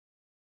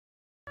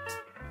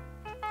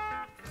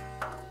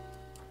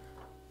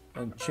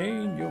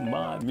Unchain Your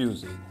Mind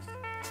music.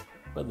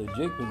 Brother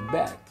Jake was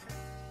back.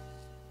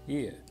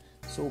 Yeah,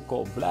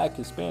 so-called Black,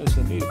 Hispanics,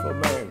 and Native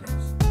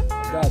Americans,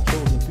 God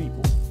chosen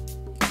people.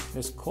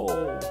 It's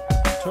called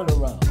Turn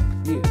Around.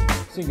 Yeah,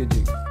 sing it,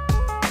 Jake.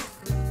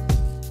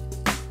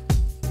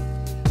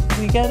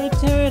 We gotta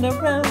turn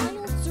around.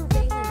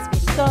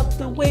 Stop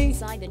the way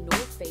that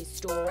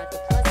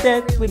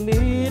we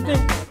live in.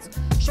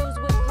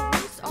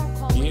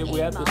 Yeah, we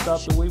have to stop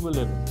the way we're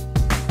living.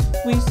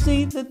 We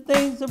see the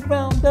things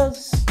around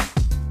us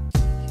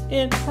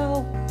and how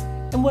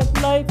and what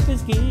life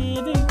is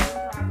giving.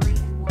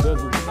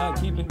 Because if we're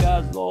not keeping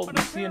God's laws, we're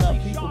seeing our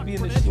people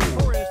being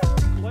destroyed.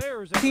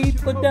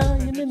 People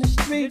dying in the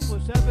streets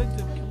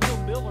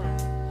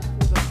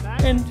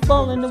and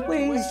falling the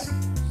ways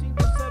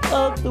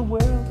of the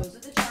world.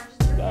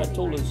 God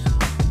told us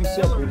to be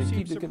separate and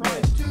keep the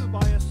commandments.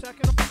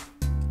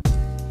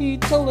 He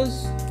told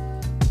us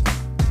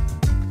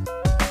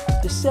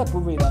to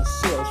separate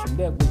ourselves from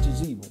that which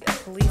is evil.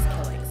 Police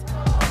killings.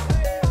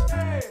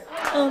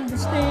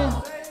 Understand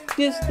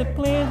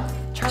discipline.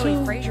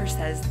 Charlie Frazier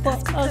says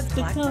that's because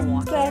Black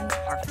Milwaukeeans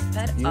are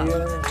fed up with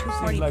the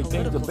two-party like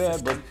political things are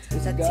bad, but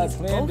it's that God's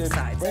sees plan both to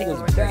sides bring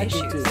ignore us their back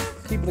issues. into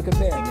keeping the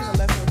commandments.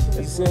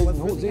 It says in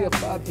Hosea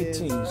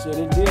 5:15, said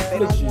in their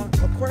affliction,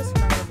 of course you're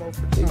not going to vote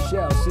for Trump. they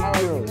shall see Or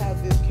girls. you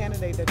have this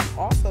candidate that you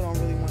also don't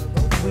really want to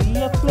vote for. We But then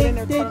they're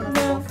afflicted telling us to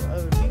now, vote for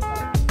other people.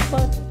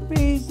 but the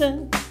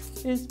reason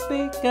is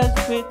because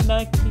we're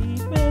not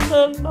keeping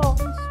the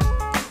laws.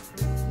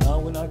 Now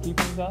we're not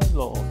keeping God's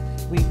laws.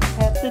 We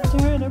have to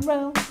turn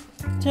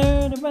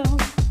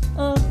around,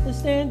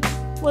 understand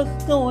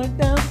what's going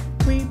down.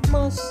 We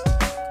must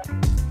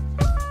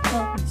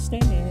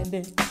understand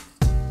it.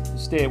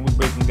 Instead, we're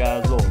breaking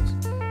God's laws.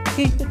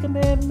 Keep the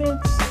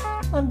commandments,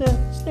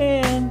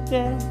 understand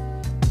that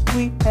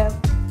we have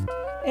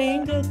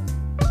anger.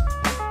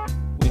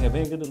 We have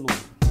angered the Lord.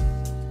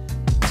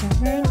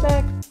 Turn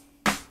back,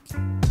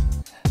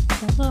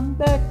 come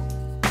back.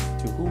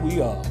 To who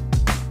we are,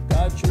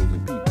 God chosen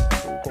people,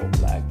 so-called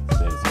Black,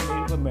 Hispanics, and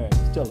Native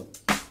Americans. Tell them.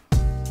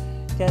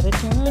 Gotta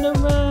turn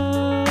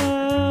around.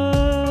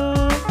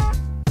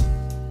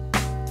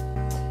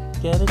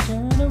 Gotta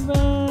turn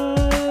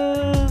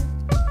around.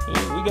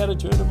 Hey, we gotta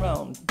turn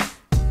around.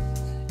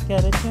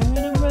 Gotta turn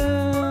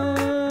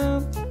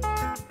around.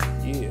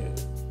 Yeah,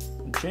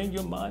 and change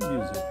your mind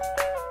music.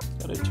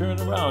 Gotta turn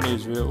around,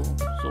 Israel,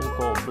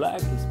 so-called Black,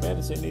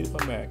 Hispanics, and Native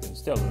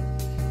Americans. Tell them.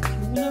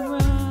 Turn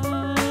around.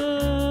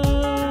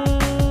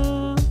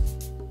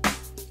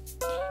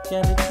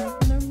 Gotta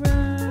turn around.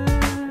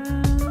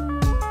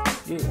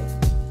 Yeah,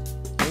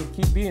 can't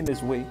keep being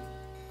this way.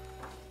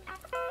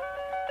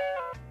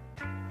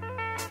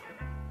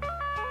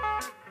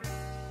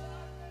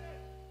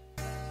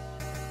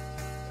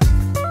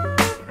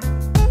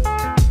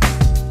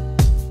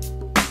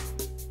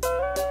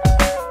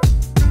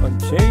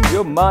 Unchain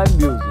your mind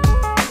music.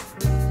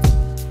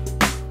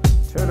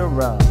 Turn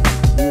around.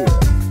 Yeah.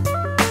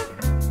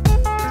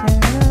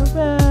 Turn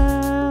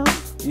around.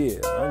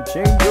 Yeah.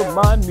 Unchain your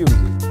mind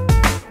music.